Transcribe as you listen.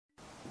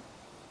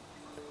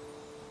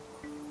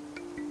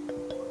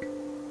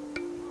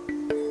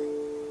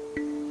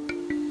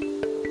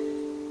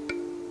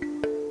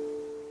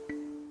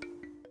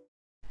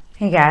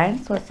Hey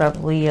guys, what's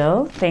up,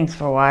 Leo? Thanks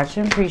for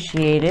watching,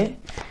 appreciate it.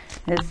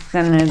 It's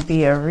gonna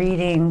be a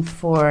reading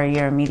for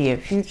your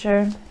immediate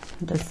future,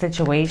 the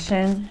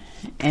situation,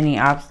 any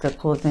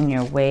obstacles in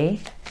your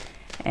way,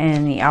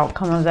 and the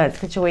outcome of that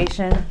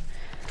situation.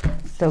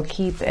 So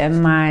keep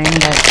in mind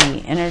that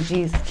the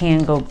energies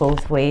can go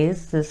both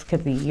ways. This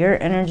could be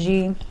your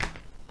energy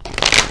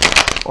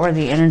or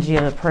the energy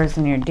of the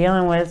person you're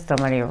dealing with,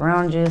 somebody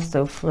around you,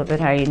 so flip it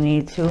how you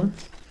need to.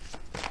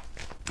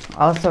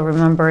 Also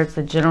remember, it's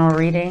a general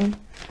reading,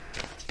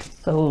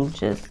 so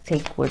just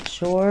take what's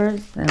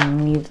yours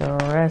and leave the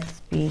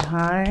rest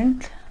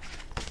behind.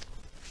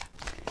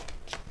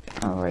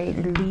 Alright,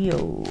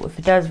 Leo, if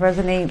it does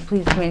resonate,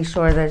 please make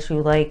sure that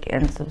you like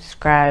and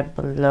subscribe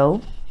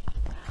below.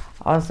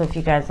 Also, if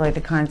you guys like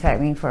to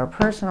contact me for a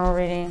personal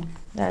reading,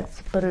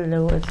 that's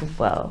below as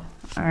well.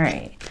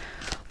 Alright,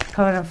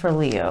 coming up for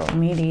Leo,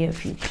 immediate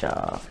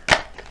future.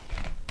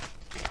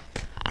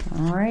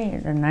 All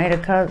right, the Knight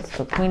of Cups,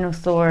 the Queen of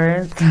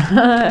Swords.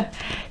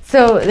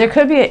 So there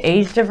could be an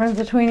age difference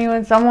between you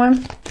and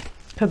someone.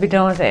 Could be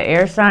dealing with an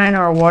air sign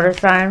or a water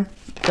sign.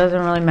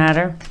 Doesn't really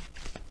matter.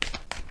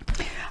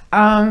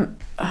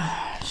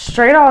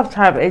 Straight off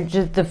top, it's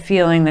just the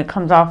feeling that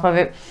comes off of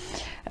it.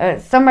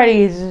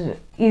 Somebody's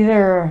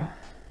either,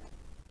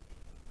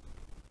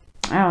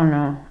 I don't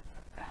know,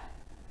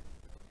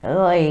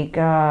 like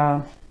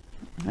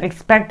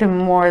expecting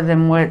more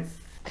than what's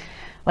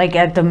like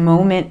at the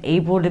moment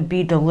able to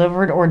be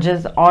delivered, or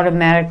just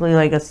automatically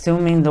like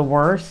assuming the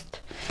worst,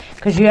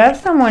 because you have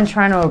someone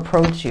trying to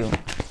approach you,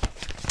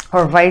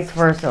 or vice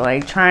versa,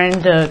 like trying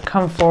to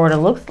come forward. It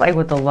looks like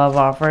with the love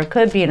offer, it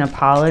could be an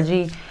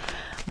apology,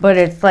 but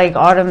it's like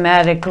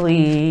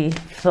automatically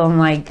feeling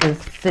like this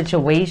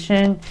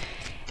situation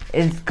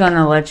is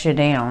gonna let you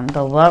down.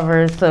 The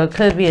Lovers, so it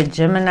could be a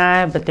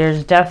Gemini, but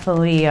there's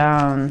definitely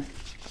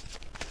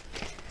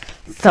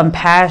some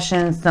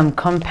passion, some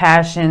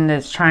compassion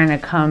that's trying to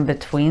come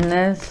between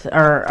this,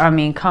 or I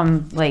mean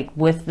come like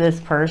with this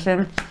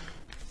person.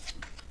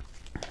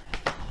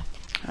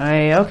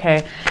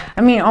 Okay,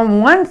 I mean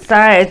on one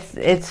side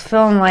it's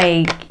feeling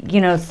like,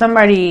 you know,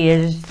 somebody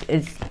is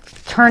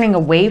turning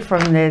away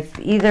from this,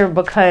 either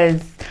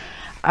because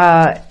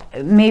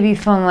maybe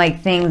feeling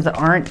like things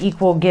aren't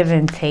equal give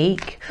and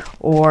take,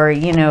 or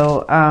you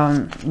know,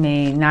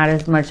 maybe not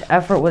as much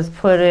effort was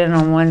put in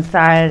on one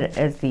side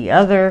as the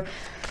other.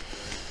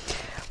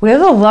 We have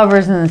the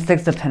Lovers and the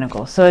Six of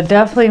Pentacles. So it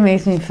definitely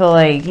makes me feel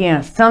like, you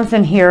know,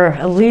 something here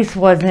at least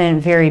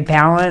wasn't very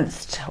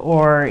balanced,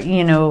 or,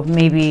 you know,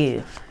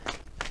 maybe,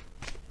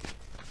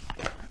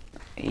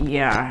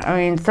 yeah, I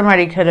mean,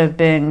 somebody could have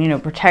been, you know,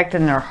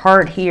 protecting their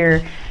heart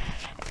here.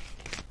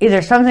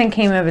 Either something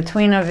came in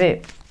between of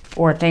it,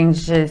 or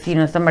things just, you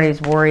know, somebody's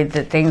worried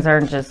that things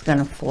aren't just going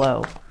to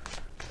flow.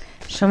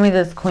 Show me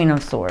this Queen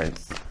of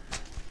Swords.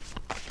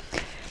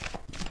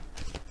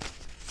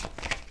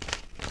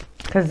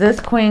 Because this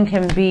queen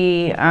can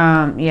be,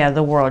 yeah,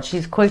 the World.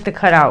 She's quick to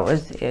cut out.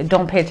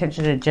 Don't pay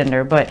attention to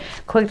gender, but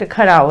quick to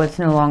cut out what's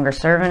no longer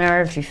serving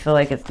her if you feel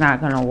like it's not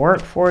going to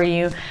work for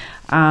you.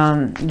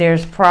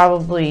 There's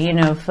probably, you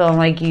know, feeling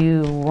like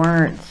you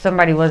weren't,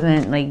 somebody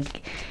wasn't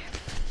like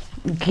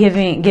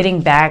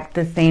getting back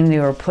the same they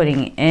were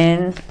putting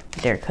in.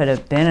 There could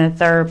have been a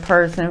third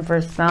person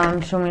for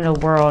some. Show me the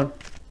World.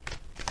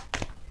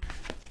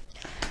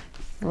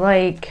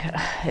 Like,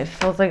 it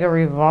feels like a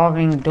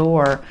revolving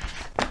door.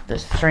 The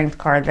Strength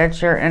card,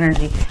 that's your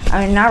energy.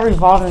 I mean, not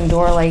revolving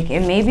door, like it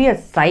may be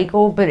a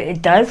cycle, but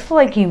it does feel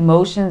like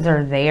emotions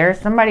are there.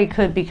 Somebody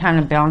could be kind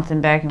of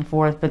bouncing back and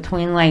forth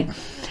between, like,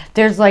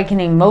 there's like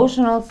an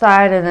emotional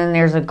side and then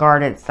there's a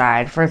guarded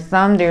side. For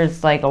some,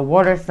 there's like a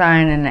water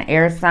sign and an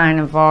air sign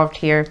involved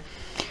here,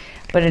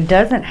 but it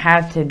doesn't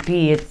have to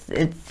be.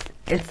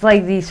 It's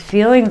like these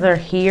feelings are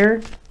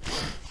here.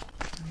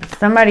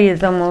 Somebody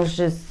is almost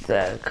just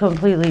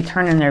completely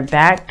turning their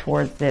back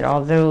towards it,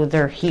 although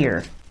they're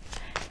here.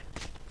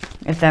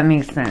 If that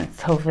makes sense.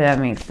 Hopefully that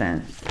makes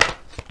sense.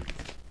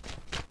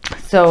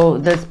 So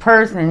this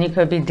person, you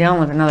could be dealing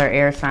with another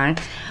air sign,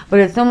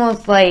 but it's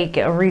almost like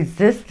a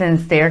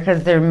resistance there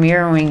because they're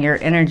mirroring your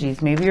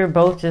energies. Maybe you're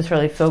both just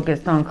really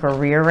focused on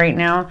career right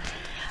now.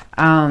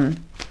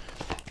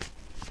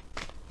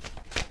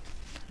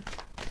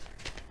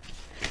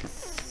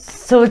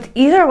 So it's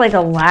either like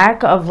a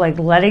lack of like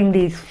letting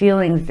these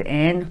feelings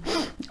in,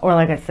 or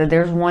like I said,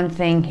 there's one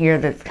thing here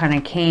that's kind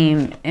of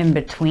came in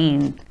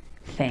between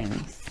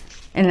things.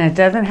 And that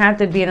doesn't have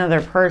to be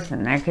another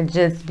person. That could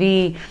just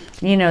be,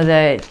 you know,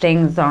 that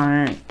things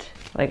aren't,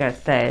 like I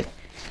said,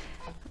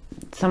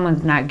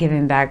 someone's not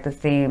giving back the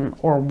same,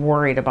 or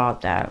worried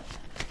about that.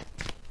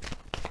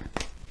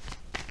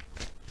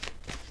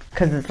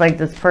 Because it's like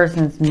this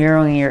person's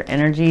mirroring your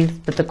energies.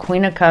 But the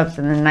Queen of Cups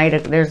and the Knight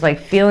of, there's like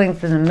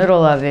feelings in the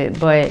middle of it,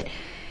 but,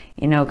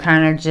 you know,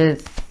 kind of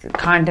just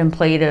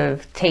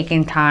contemplative,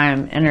 taking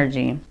time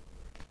energy.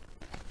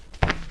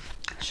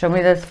 Show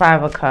me this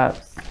Five of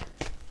Cups.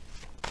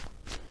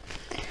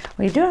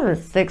 We do have a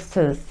 6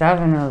 to the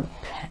 7 of,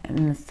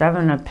 and the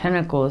 7 of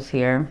Pentacles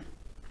here.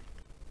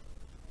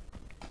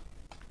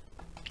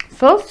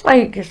 feels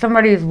like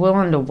somebody's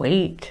willing to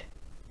wait.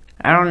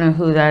 I don't know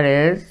who that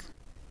is.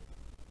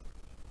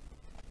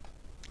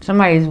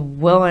 Somebody's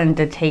willing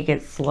to take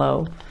it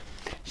slow.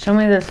 Show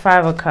me this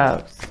 5 of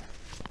Cups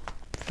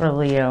for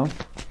Leo.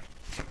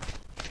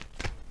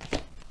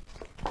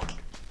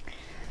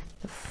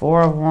 The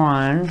 4 of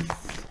Wands.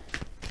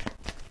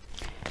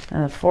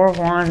 And the 4 of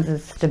Wands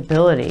is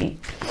stability.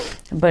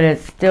 But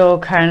it's still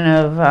kind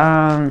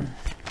of,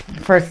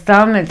 for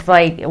some, it's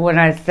like when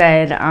I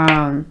said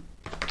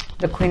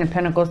the Queen of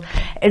Pentacles.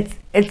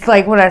 It's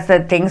like when I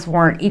said things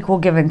weren't equal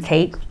give and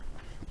take.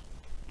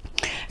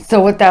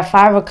 So with that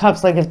 5 of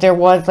Cups, like if there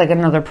was like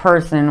another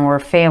person or a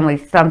family,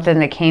 something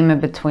that came in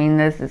between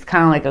this, it's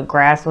kind of like a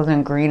grass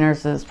wasn't greener.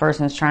 So this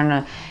person's trying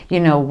to, you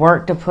know,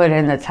 work to put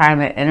in the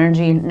time and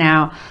energy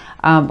now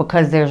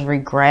because there's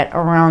regret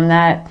around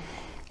that.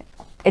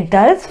 It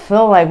does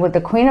feel like with the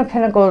Queen of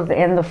Pentacles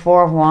and the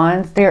 4 of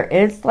Wands, there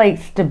is like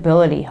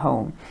stability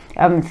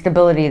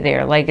stability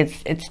there. Like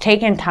it's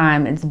taking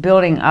time, it's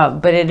building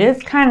up, but it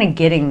is kind of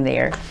getting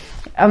there.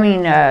 I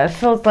mean, it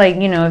feels like,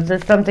 you know, if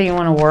there's something you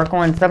want to work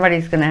on,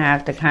 somebody's going to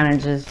have to kind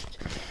of just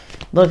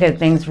look at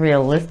things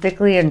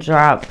realistically and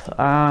drop,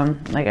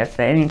 like I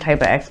said, any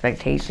type of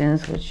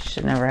expectations, which you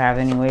should never have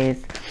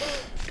anyways.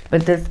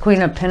 But this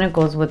Queen of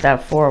Pentacles with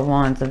that 4 of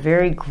Wands, a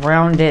very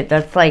grounded,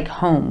 that's like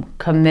home,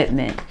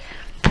 commitment.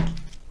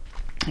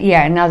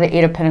 Yeah, now the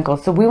 8 of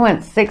Pentacles. So we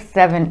went 6,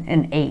 7,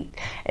 and 8.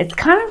 It's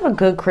kind of a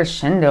good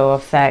crescendo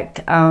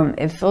effect.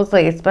 It feels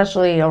like,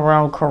 especially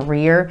around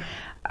career,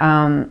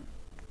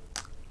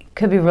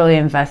 could be really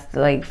invested,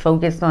 like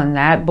focused on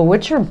that. But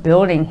what you're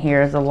building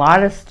here is a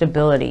lot of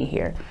stability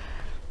here.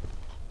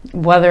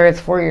 Whether it's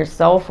for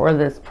yourself or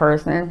this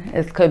person,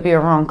 it could be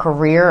around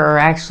career or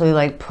actually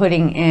like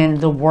putting in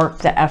the work,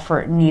 the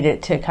effort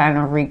needed to kind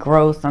of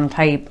regrow some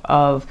type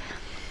of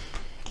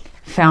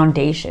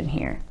foundation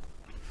here.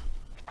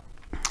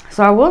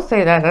 So I will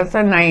say that that's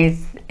a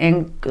nice,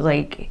 and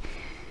like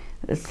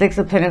the 6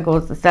 of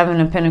Pentacles, the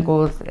 7 of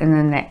Pentacles, and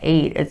then the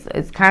 8.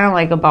 It's kind of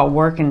like about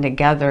working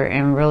together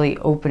and really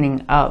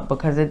opening up,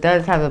 because it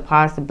does have the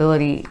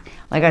possibility,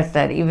 like I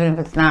said, even if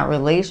it's not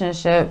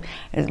relationship,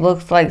 it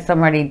looks like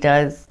somebody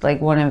does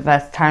like want to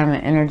invest time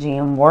and energy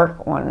and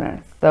work on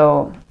this.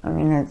 So I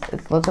mean,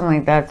 it's looking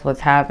like that's what's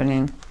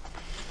happening.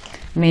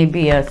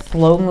 Maybe a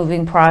slow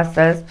moving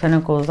process.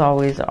 Pentacles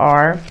always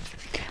are.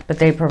 But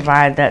they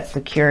provide that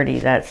security,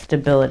 that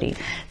stability.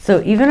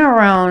 So even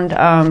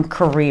around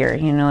career,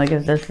 you know, like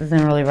if this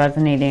isn't really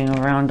resonating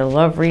around a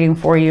love reading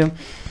for you,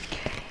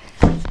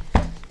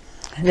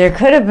 there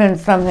could have been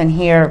something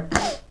here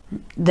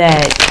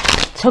that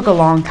took a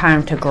long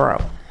time to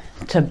grow,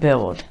 to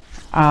build,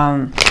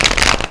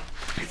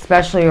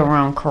 especially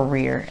around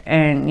career.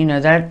 And, you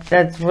know,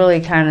 that's really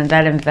kind of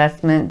that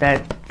investment,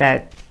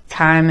 that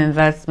time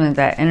investment,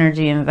 that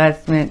energy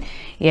investment.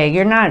 Yeah,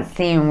 you're not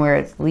seeing where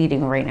it's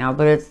leading right now,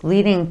 but it's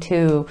leading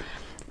to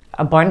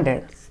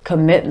abundance,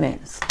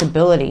 commitment,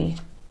 stability,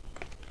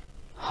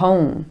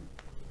 home,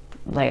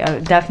 like a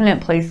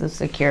definite place of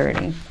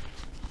security.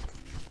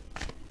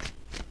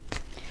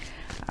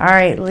 All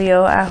right,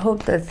 Leo, I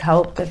hope this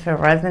helped. If it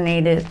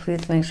resonated,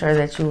 please make sure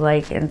that you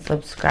like and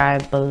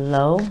subscribe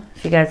below.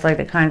 If you guys like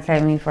to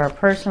contact me for a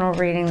personal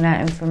reading, that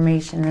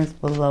information is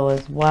below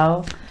as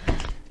well.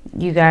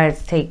 You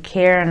guys take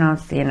care, and I'll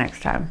see you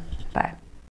next time. Bye.